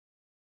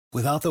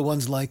Without the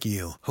ones like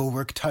you, who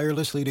work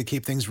tirelessly to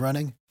keep things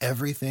running,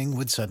 everything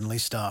would suddenly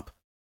stop.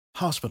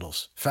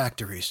 Hospitals,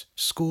 factories,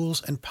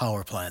 schools, and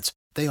power plants,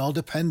 they all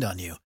depend on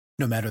you.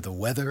 No matter the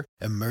weather,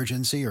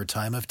 emergency, or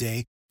time of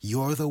day,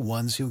 you're the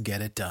ones who get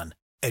it done.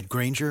 At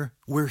Grainger,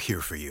 we're here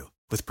for you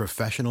with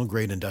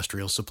professional-grade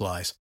industrial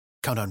supplies.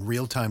 Count on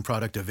real-time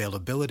product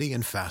availability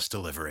and fast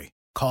delivery.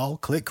 Call,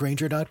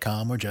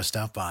 clickgrainger.com, or just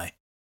stop by.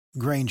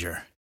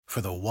 Grainger, for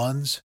the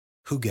ones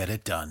who get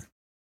it done.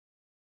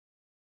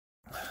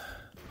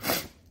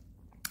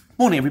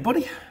 Morning,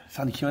 everybody.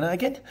 Sunny Q&A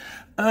again.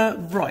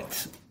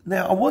 Right.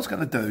 Now, I was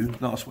going to do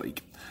last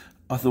week,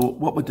 I thought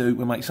what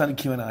we'll make Sunny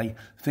Q&A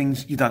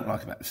things you don't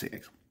like about the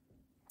CX.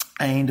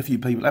 And a few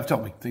people have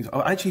told me things.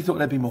 I actually thought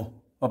there'd be more.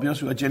 I'll be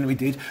honest with you, I generally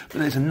did, but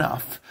there's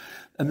enough.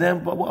 And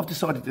then what I've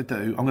decided to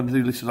do, I'm going to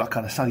do this as like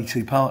kind of Sunny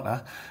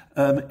two-parter.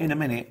 In a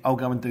minute, I'll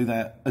go and do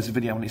that as a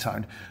video on its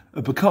own.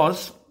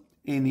 Because,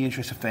 in the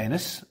interest of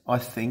fairness, I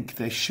think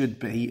there should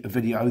be a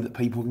video that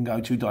people can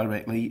go to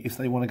directly if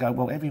they want to go,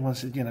 well, everyone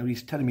said,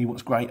 he's telling me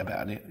what's great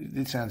about it.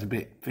 It sounds a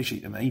bit fishy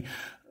to me.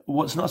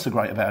 What's not so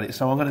great about it?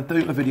 So I'm going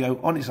to do a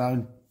video on its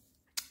own.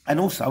 And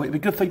also, it'd be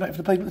good feedback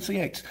for the people at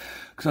CX.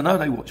 Because I know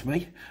they watch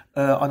me.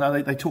 I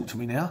know they talk to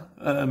me now.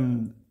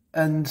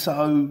 And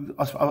so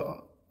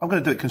I'm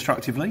going to do it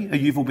constructively.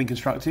 You've all been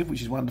constructive,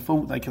 which is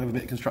wonderful. They can have a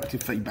bit of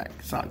constructive feedback.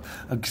 So,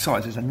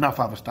 besides, there's enough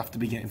other stuff to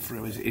be getting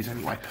through as it is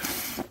anyway.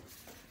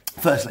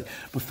 Firstly,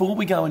 before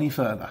we go any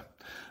further,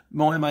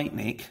 my mate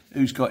Nick,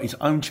 who's got his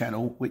own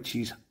channel, which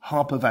is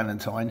Harper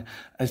Valentine,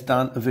 has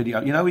done a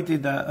video. We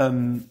did that,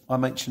 I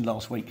mentioned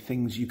last week,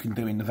 things you can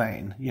do in the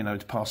van,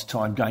 to pass the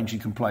time, games you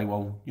can play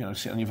while,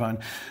 sit on your phone.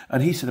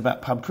 And he said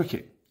about pub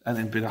cricket, and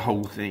then did a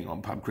whole thing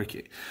on pub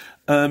cricket.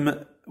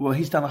 Well,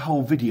 he's done a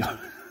whole video.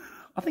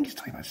 I think it's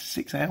taken about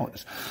 6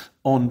 hours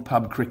on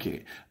pub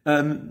cricket.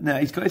 Now,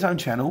 he's got his own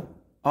channel,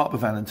 Harper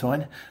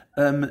Valentine.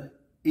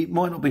 It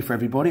might not be for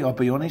everybody, I'll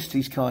be honest.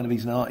 He's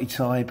an arty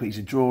type, he's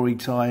a drawy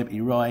type,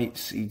 he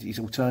writes, he's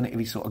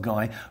alternative sort of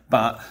guy,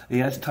 but he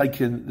has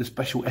taken the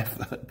special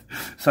effort.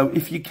 So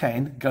if you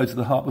can, go to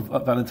the Harper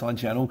Valentine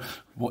channel,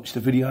 watch the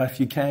video if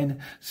you can,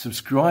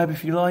 subscribe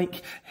if you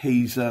like.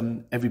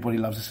 Everybody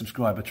loves a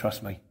subscriber,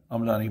 trust me.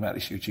 I'm learning about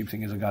this YouTube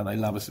thing as I go, and they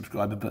love a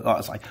subscriber. But like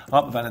I say,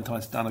 Harper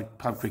Valentine's done a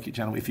pub cricket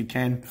channel. If you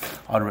can,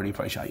 I'd really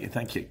appreciate it.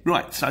 Thank you.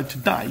 Right, so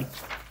today,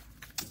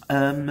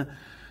 the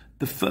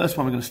first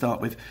one we're going to start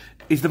with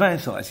is the van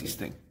sizes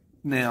thing.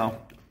 Now,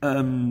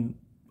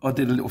 I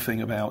did a little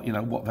thing about,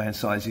 what van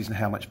size is and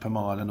how much per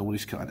mile and all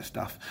this kind of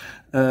stuff.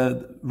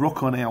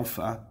 Rock on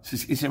Alpha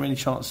says, is there any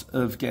chance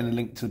of getting a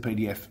link to the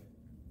PDF?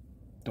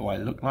 Do I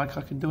look like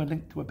I can do a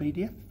link to a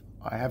PDF?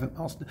 I haven't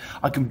asked.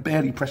 I can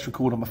barely press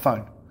record on my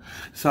phone.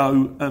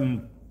 So,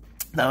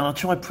 now I'll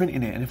try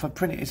printing it, and if I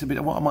print it, it's a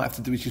bit. What I might have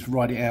to do is just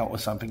write it out or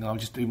something, and I'll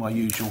just do my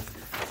usual.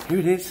 Here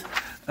it is,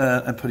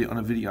 and put it on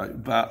a video.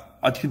 But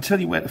I can tell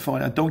you where to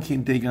find it. Donkey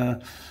and Digger,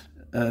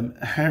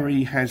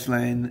 Harry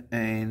Haslan,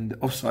 and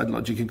Offside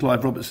Logic, and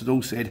Clive Roberts had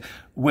all said,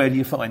 where do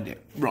you find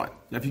it? Right.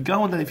 Now, if you're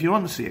on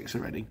the CX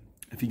already,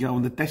 if you go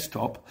on the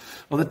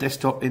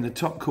desktop in the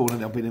top corner,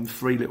 there'll be them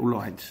 3 little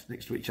lines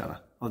next to each other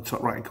on the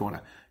top right hand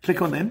corner.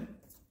 Click on them.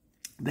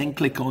 Then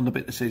click on the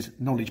bit that says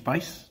Knowledge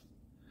Base.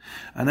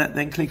 And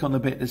then click on the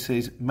bit that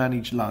says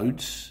Manage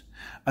Loads.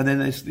 And then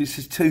this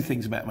is 2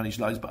 things about Manage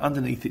Loads, but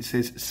underneath it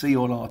says See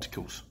All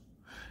Articles.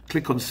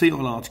 Click on See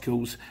All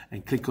Articles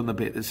and click on the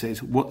bit that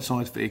says What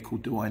size vehicle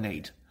do I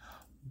need?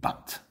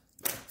 But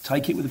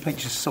take it with a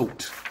pinch of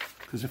salt,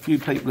 because a few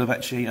people have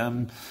actually...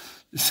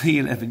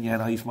 C11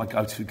 Yan, he's my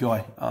go-to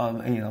guy.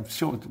 Ian, I'm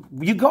sure...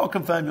 You've got to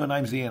confirm your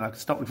name's Ian. I can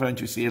stop referring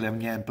to you as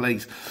C11 Yan,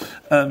 please.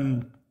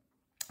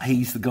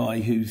 He's the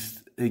guy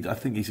I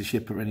think he's a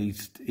shipper, and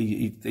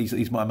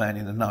he's my man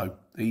in the know.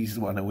 He's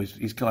the one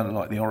he's kind of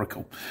like the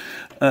oracle.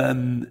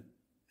 And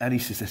he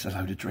says there's a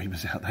load of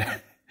dreamers out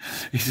there.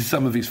 He says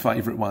some of his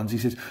favourite ones. He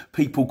says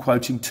people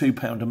quoting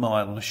 £2 a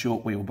mile on a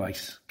short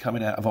wheelbase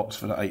coming out of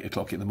Oxford at 8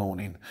 o'clock in the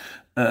morning,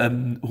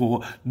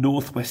 or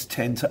Northwest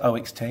 10 to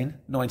OX10,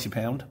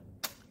 £90.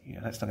 Yeah,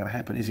 that's not going to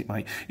happen, is it,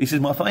 mate? He says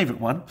my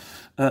favourite one,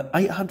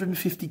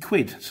 850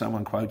 quid.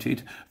 Someone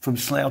quoted from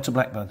Slough to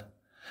Blackburn.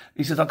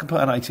 He says, I can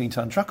put an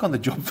 18-ton truck on the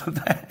job for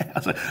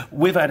that.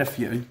 We've had a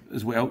few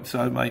as well,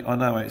 so, mate, I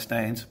know how it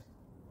stands.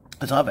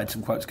 As I've had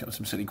some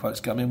silly quotes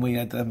come in. We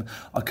had,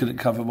 I couldn't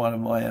cover one of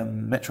my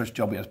Metros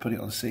job, I had to put it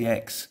on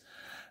CX.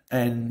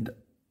 And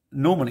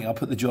normally I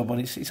put the job on,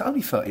 it's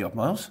only 30-odd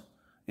miles.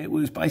 It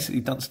was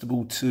basically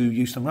Dunstable to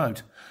Euston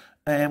Road.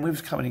 And we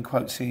was coming in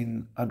quotes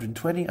in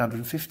 120,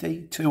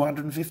 150,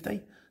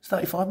 250. It's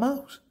 35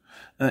 miles.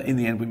 In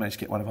the end, we managed to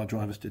get one of our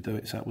drivers to do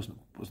it, so it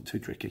wasn't too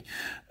tricky.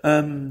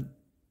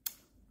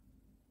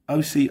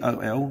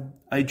 OCOL,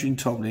 Adrian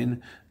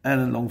Tomlin,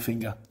 Alan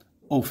Longfinger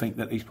all think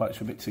that these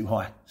quotes are a bit too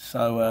high.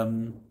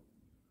 So,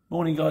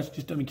 morning guys,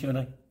 just doing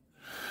Q&A.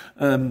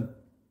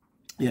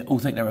 All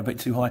think they're a bit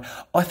too high.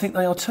 I think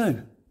they are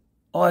too.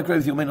 I agree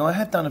with you. I mean, I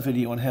have done a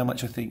video on how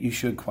much I think you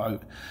should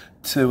quote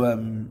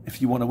to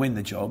if you want to win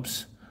the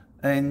jobs,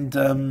 and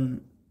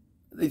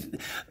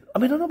I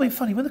mean, I'm not being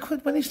funny.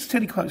 When these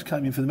silly quotes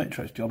came in for the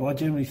Metros job, I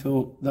generally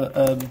thought that,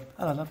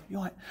 hello, love, you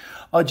all right?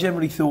 I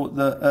generally thought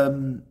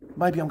that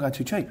maybe I'm going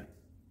too cheap.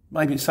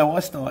 Maybe so I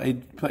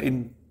started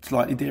putting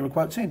slightly dearer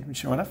quotes in, and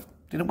sure enough,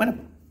 didn't win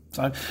them.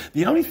 So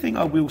the only thing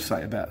I will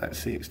say about that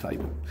CX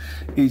table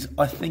is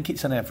I think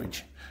it's an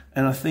average.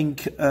 And I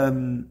think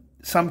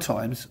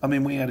sometimes, I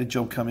mean, we had a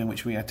job come in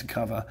which we had to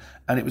cover,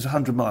 and it was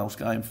 100 miles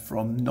going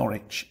from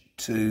Norwich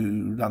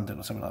to London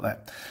or something like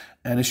that,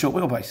 and a short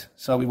wheelbase.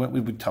 So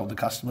we told the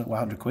customer, well,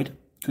 100 quid.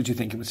 Could you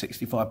think it was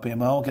 65p a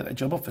mile? Get that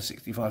job off for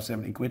 65,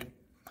 70 quid?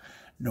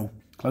 No.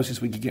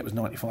 Closest we could get was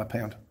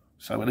 £95.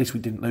 So at least we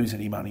didn't lose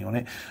any money on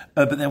it.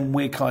 But then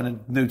we're kind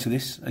of new to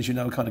this, as you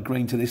know, kind of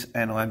green to this,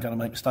 and I am going to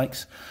make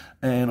mistakes.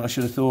 And I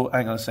should have thought,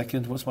 hang on a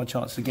second, what's my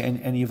chance of getting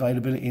any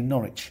availability in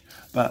Norwich?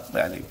 But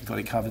we've got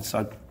it covered.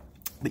 So,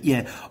 but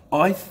yeah,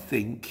 I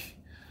think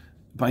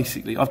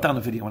basically I've done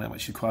a video on how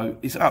much you quote.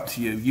 It's up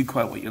to you. You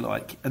quote what you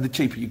like, and the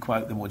cheaper you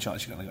quote, the more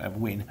chance you're going to have a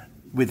win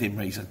within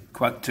reason.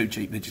 Quote too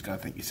cheap, they're just going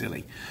to think you're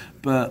silly.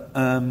 But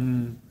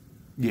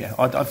yeah,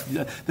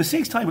 the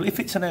CX table,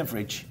 if it's an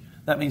average.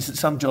 That means that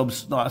some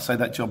jobs, like I say,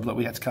 that job that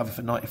we had to cover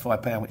for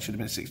 £95, which should have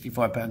been a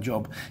 £65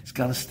 job, is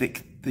going to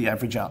stick the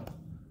average up.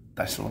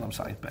 That's all I'm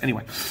saying. But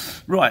anyway,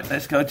 right,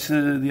 let's go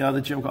to the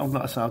other job.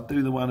 Like I say, I'll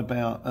do the one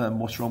about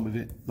what's wrong with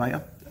it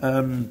later.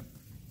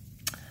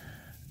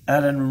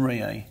 Alan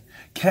Rie.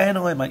 Can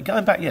I make,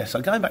 going back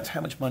to how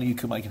much money you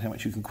can make and how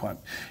much you can quote,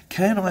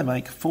 can I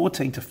make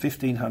 £1,400 to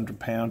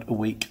 £1,500 a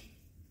week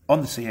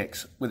on the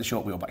CX with a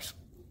short wheelbase?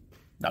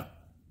 No.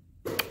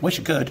 Wish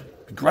you could.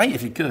 Great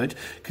if you could,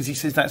 because he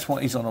says that's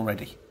what he's on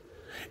already.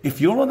 If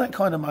you're on that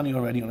kind of money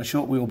already on a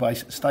short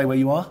wheelbase, stay where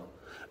you are.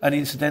 And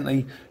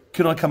incidentally,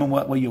 can I come and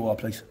work where you are,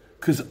 please?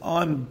 Because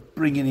I'm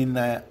bringing in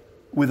that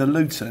with a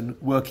Luton,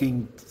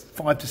 working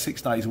 5 to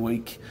 6 days a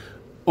week,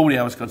 all the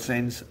hours God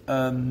sends,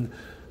 and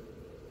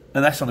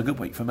that's on a good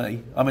week for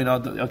me. I mean,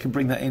 I can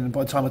bring that in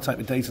by the time I take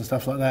my D's and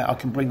stuff like that. I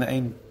can bring that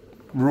in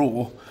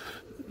raw.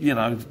 You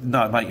know,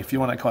 no, mate, if you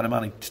want that kind of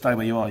money, stay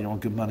where you are. You're on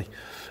good money.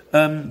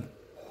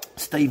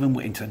 Stephen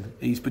Whittington,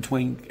 he's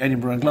between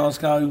Edinburgh and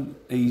Glasgow.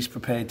 He's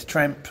prepared to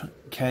tramp.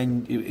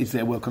 Is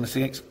there work on the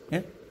CX?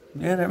 Yeah,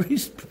 there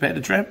is. Prepared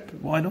to tramp.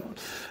 Why not?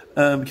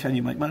 Can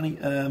you make money?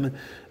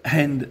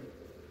 And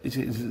is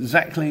it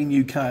Zacklin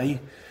UK?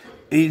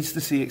 Is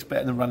the CX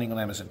better than running on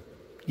Amazon?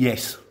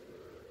 Yes.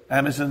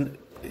 Amazon,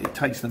 it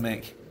takes the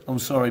mick. I'm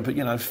sorry,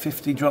 but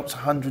 50 drops,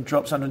 100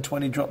 drops,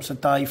 120 drops a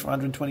day for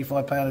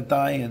 £125 a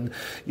day, and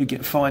you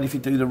get fined if you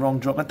do the wrong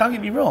drop. Now, don't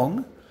get me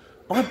wrong,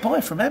 I buy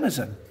from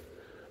Amazon.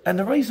 And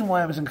the reason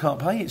why Amazon can't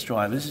pay its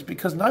drivers is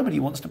because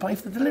nobody wants to pay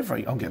for the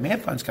delivery. I'm getting my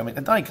headphones coming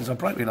today because I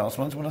broke my last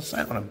ones when I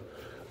sat on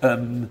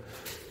them.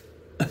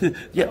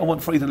 Yeah, I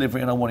want free delivery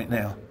and I want it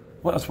now.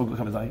 What else have I got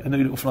coming today? A new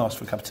little flask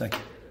for a cup of tea.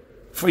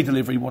 Free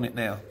delivery, want it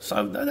now.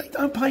 So they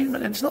don't pay, and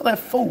it's not their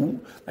fault.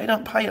 They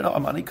don't pay a lot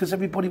of money because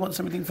everybody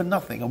wants everything for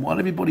nothing. And while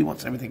everybody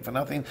wants everything for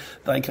nothing,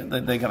 they're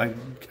going to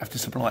have to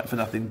supply it for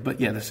nothing. But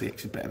yeah, the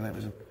CX is better than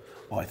Amazon,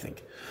 I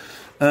think.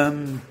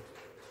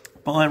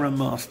 Byron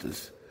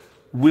Masters.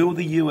 Will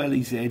the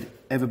ULEZ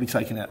ever be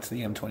taken out to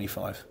the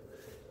M25?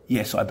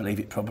 Yes, I believe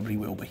it probably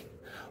will be.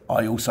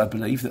 I also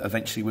believe that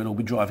eventually we'll all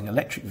be driving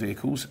electric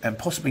vehicles, and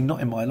possibly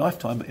not in my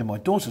lifetime, but in my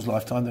daughter's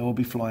lifetime, there will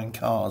be flying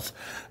cars.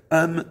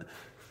 And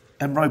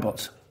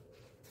robots.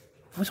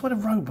 I always want a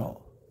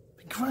robot.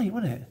 It'd be great,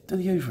 wouldn't it? Do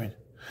the hoovering.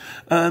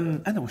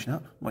 And the washing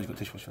up. Well, you've got a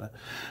dishwasher for that.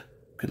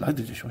 Could load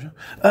the dishwasher.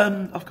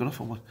 I've gone off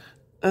on one.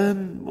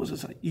 What was I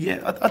saying?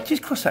 Yeah, I'd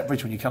just cross that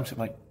bridge when you come to it,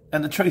 mate.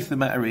 And the truth of the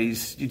matter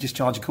is, you just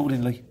charge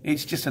accordingly.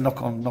 It's just a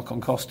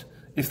knock-on cost.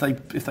 If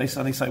they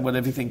suddenly say, well,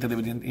 everything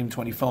delivered in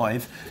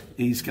M25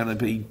 is going to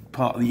be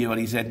part of the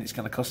ULEZ and it's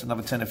going to cost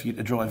another tenner for you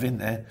to drive in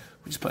there,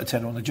 we just put a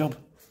tenner on the job.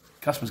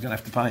 Customer's going to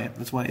have to pay it.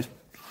 That's the way it is.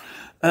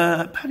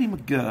 Paddy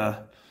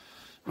McGurr.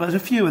 Well, there's a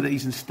few of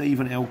these, and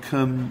Stephen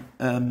Elcombe.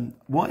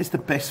 What is the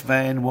best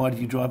van? Why did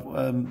you drive?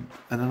 And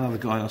another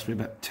guy asked me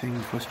about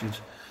 10 questions.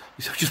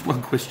 So just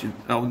one question.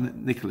 Oh,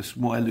 Nicholas,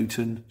 why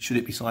Luton? Should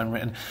it be sign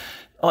written?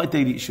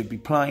 Ideally, it should be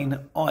plain.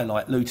 I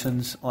like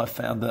Lutons. I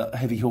found that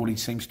heavy haulage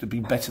seems to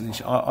be better than...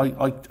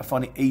 I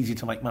find it easier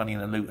to make money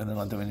in a Luton than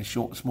I do in a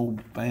small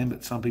van,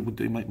 but some people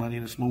do make money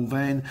in a small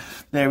van.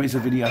 There is a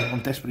video,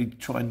 I'm desperately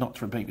trying not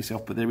to repeat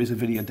myself, but there is a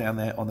video down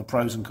there on the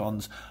pros and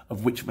cons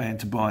of which van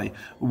to buy,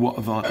 what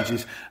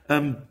advantages.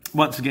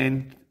 Once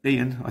again,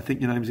 Ian, I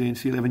think your name's Ian,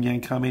 C11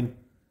 Yang come in.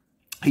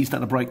 He's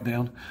done a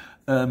breakdown.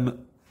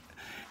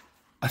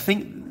 I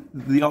think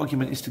the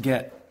argument is to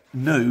get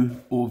new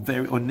or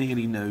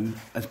nearly new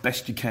as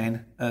best you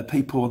can.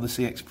 People on the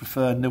CX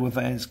prefer newer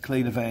vans,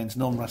 cleaner vans,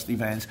 non-rusty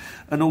vans,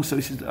 and also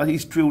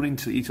he's drilled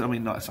into.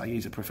 Like I say,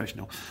 he's a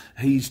professional.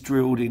 He's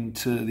drilled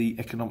into the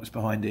economics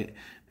behind it,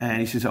 and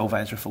he says,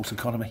 vans are a false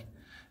economy.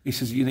 He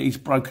says, he's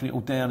broken it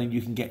all down, and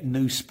you can get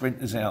new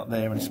Sprinters out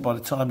there, and by the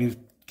time you've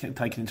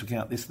taken into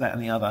account this, that,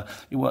 and the other,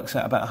 it works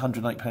out about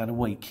 £108 a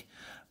week.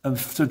 And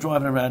so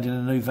driving around in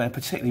a new van,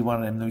 particularly one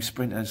of them new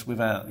Sprinters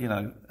without,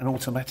 an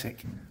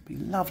automatic, be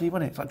lovely,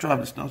 wouldn't it? It's like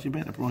driving a Starship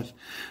Enterprise.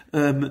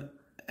 And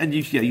And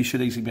you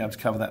should easily be able to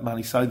cover that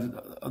money. So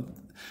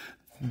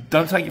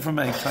don't take it from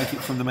me, take it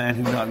from the man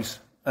who knows.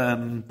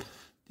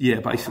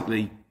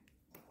 Basically,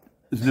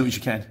 as new as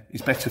you can.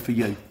 It's better for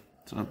you.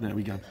 So there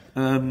we go.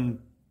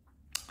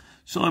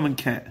 Simon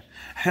Cat,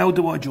 how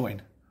do I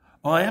join?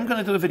 I am going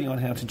to do a video on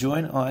how to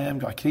join.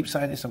 I keep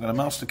saying this. I'm going to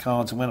master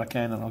cards, and when I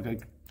can, and I'll go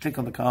click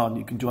on the card, and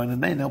you can join,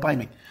 and then they'll pay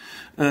me.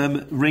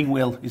 Ring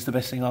Will is the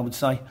best thing I would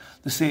say.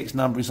 The CX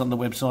number is on the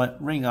website.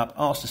 Ring up,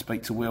 ask to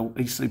speak to Will.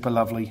 He's super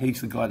lovely.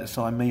 He's the guy that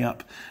signed me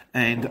up,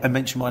 and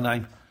mention my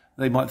name.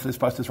 They're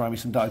supposed to throw me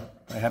some dough.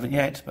 They haven't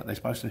yet, but they're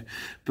supposed to.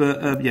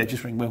 But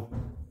just ring Will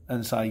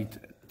and say,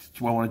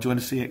 do I want to join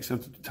the CX?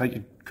 So take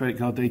your credit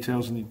card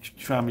details and you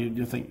show me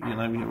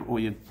all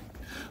your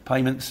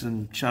payments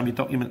and show me your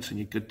documents, and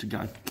you're good to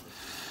go.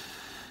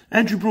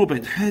 Andrew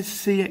Broadbent, has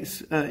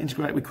CX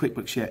integrated with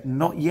QuickBooks yet?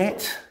 Not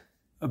yet,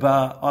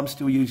 but I'm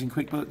still using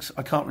QuickBooks.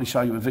 I can't really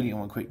show you a video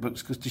on QuickBooks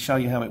because to show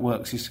you how it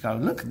works is to go,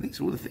 look, these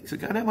are all the things that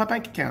go down my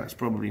bank account. It's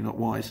probably not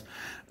wise.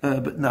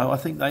 But no, I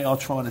think they are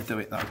trying to do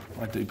it, though.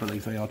 I do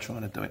believe they are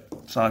trying to do it.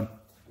 So,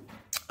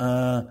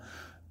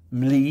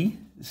 Lee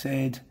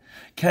said,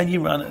 can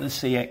you run at the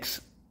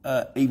CX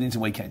evenings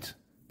and weekends?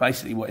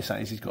 Basically what he's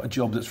saying is he's got a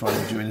job that's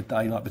running during the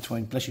day, like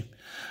between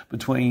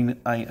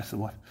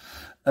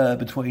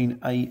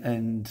 8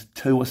 and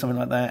 2 or something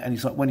like that. And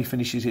he's like, when he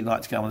finishes, he'd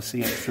like to go on the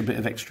CX for a bit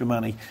of extra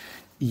money.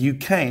 You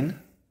can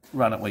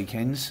run at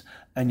weekends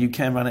and you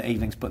can run at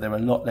evenings, but there are a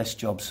lot less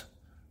jobs.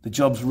 The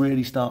jobs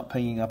really start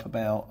pinging up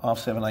about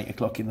 7:30, 8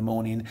 o'clock in the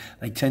morning.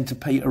 They tend to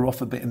peter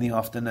off a bit in the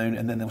afternoon,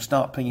 and then they'll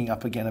start pinging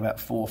up again about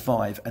 4 or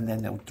 5, and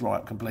then they'll dry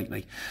up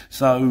completely.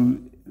 So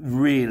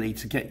really,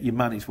 to get your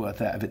money's worth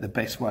out of it, the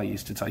best way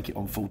is to take it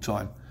on full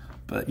time.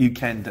 But you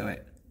can do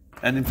it.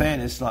 And in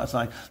fairness, like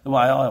I say, the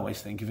way I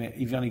always think of it,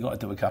 you've only got to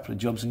do a couple of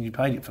jobs and you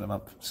paid it for the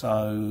month.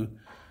 So,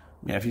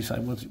 if you say,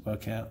 what does it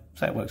work out?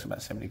 Say it works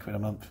about 70 quid a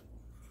month.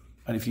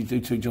 And if you do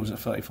 2 jobs at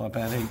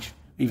 £35 each,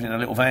 even in a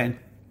little van,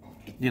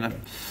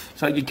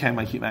 so you can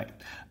make it back.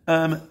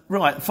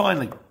 Right,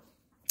 finally,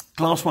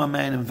 Class 1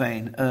 man and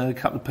van. A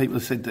couple of people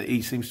have said that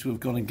he seems to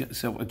have gone and got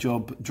himself a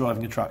job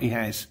driving a truck. He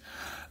has.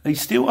 I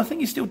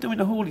think he's still doing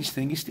the haulage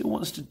thing. He's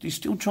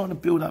still trying to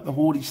build up the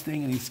haulage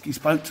thing, and he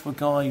spoke to a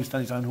guy who's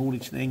done his own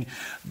haulage thing,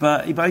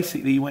 but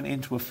he went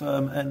into a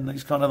firm, and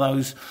it's kind of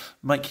those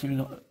make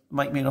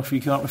me an offer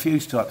you can't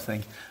refuse type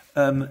thing.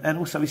 And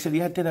also he said he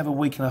did have a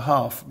week and a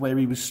half where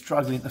he was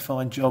struggling to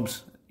find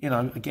jobs.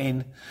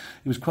 Again,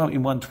 he was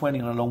quoting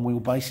 120 on a long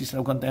wheel basis, and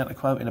I've gone down to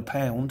quoting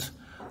 £1.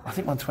 I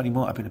think 120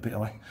 might have been a bit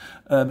away.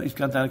 He's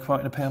gone down to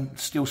quoting £1,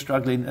 still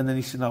struggling. And then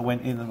he said, I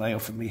went in and they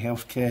offered me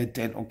healthcare,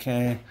 dental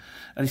care.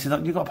 And he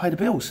said, you've got to pay the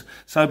bills.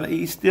 So, but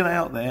he's still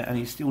out there and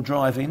he's still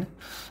driving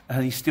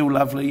and he's still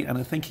lovely. And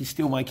I think he's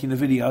still making the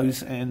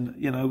videos and,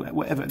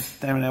 whatever,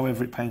 Darren,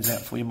 however it pans out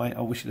for you, mate,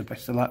 I wish you the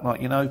best of luck. I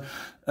don't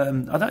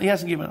think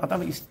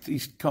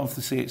he's gone off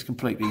the CX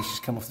completely. He's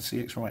just come off the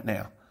CX right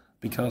now.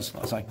 Because,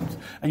 like I say,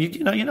 and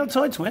you're not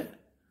tied to it.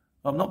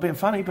 I'm not being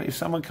funny, but if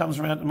someone comes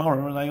around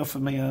tomorrow and they offer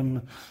me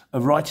a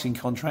writing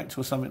contract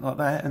or something like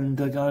that and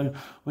go,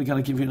 we're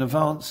going to give you an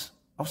advance,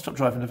 I'll stop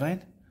driving a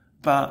van.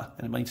 But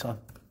in the meantime,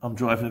 I'm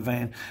driving a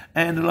van.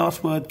 And the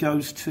last word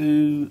goes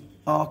to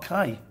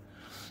RK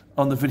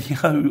on the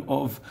video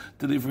of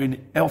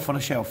delivering Elf on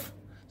a Shelf.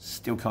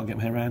 Still can't get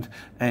my head around.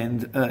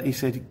 And he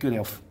said, good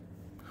elf.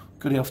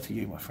 Good elf to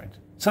you, my friend.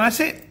 So that's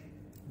it.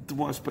 The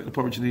wife's putting the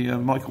porridge in the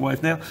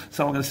microwave now,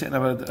 so I'm going to sit and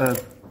have a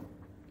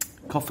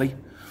coffee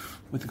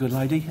with the good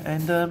lady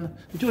and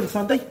enjoy the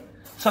Sunday.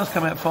 Sun's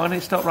come out finally,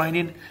 it's stopped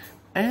raining,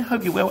 and I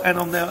hope you're well.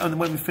 And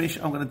when we finish,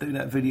 I'm going to do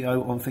that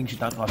video on things you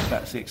don't like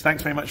about CX.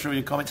 Thanks very much for all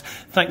your comments.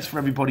 Thanks for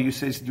everybody who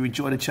says you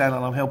enjoy the channel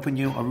and I'm helping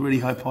you. I really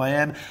hope I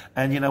am.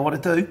 And you know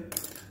what to do.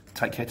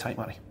 Take care, take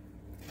money.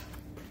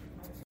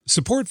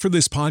 Support for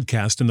this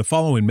podcast and the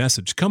following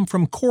message come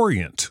from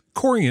Corient.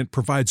 Corient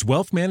provides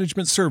wealth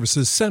management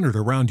services centered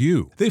around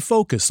you. They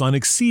focus on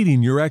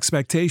exceeding your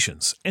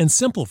expectations and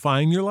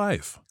simplifying your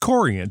life.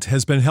 Corient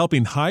has been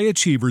helping high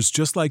achievers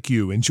just like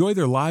you enjoy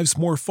their lives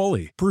more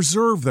fully,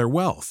 preserve their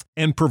wealth,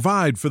 and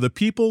provide for the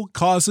people,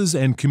 causes,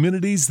 and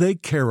communities they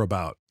care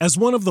about. As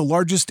one of the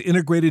largest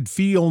integrated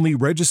fee-only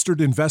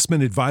registered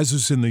investment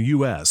advisors in the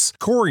U.S.,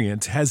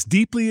 Corient has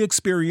deeply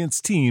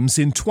experienced teams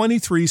in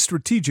 23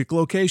 strategic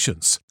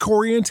locations.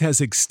 Corient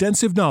has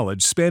extensive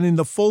knowledge spanning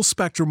the full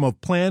spectrum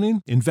of planning,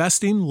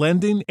 investing,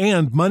 lending,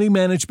 and money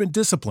management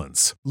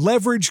disciplines.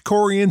 Leverage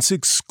Corient's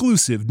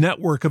exclusive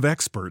network of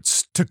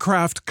experts to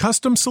craft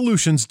custom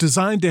solutions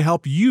designed to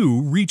help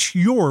you reach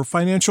your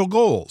financial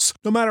goals,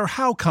 no matter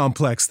how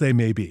complex they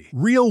may be.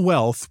 Real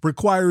wealth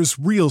requires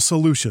real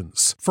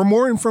solutions. For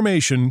more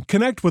information,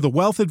 connect with a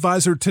wealth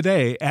advisor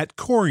today at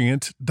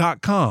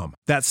Corient.com.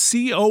 That's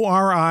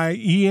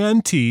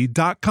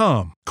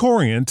Corient.com.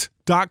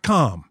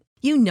 Corient.com.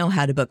 You know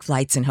how to book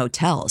flights and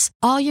hotels.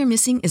 All you're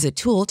missing is a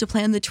tool to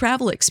plan the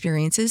travel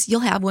experiences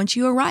you'll have once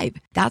you arrive.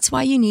 That's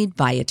why you need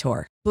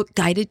Viator. Book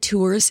guided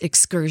tours,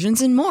 excursions,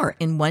 and more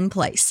in one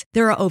place.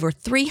 There are over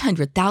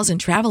 300,000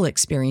 travel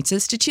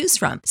experiences to choose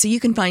from, so you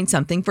can find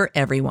something for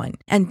everyone.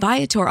 And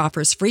Viator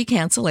offers free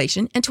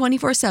cancellation and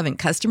 24/7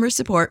 customer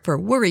support for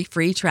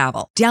worry-free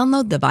travel.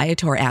 Download the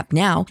Viator app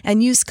now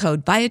and use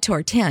code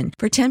Viator10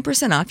 for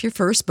 10% off your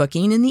first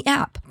booking in the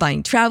app.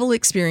 Find travel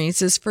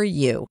experiences for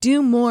you.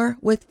 Do more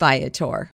with Viator.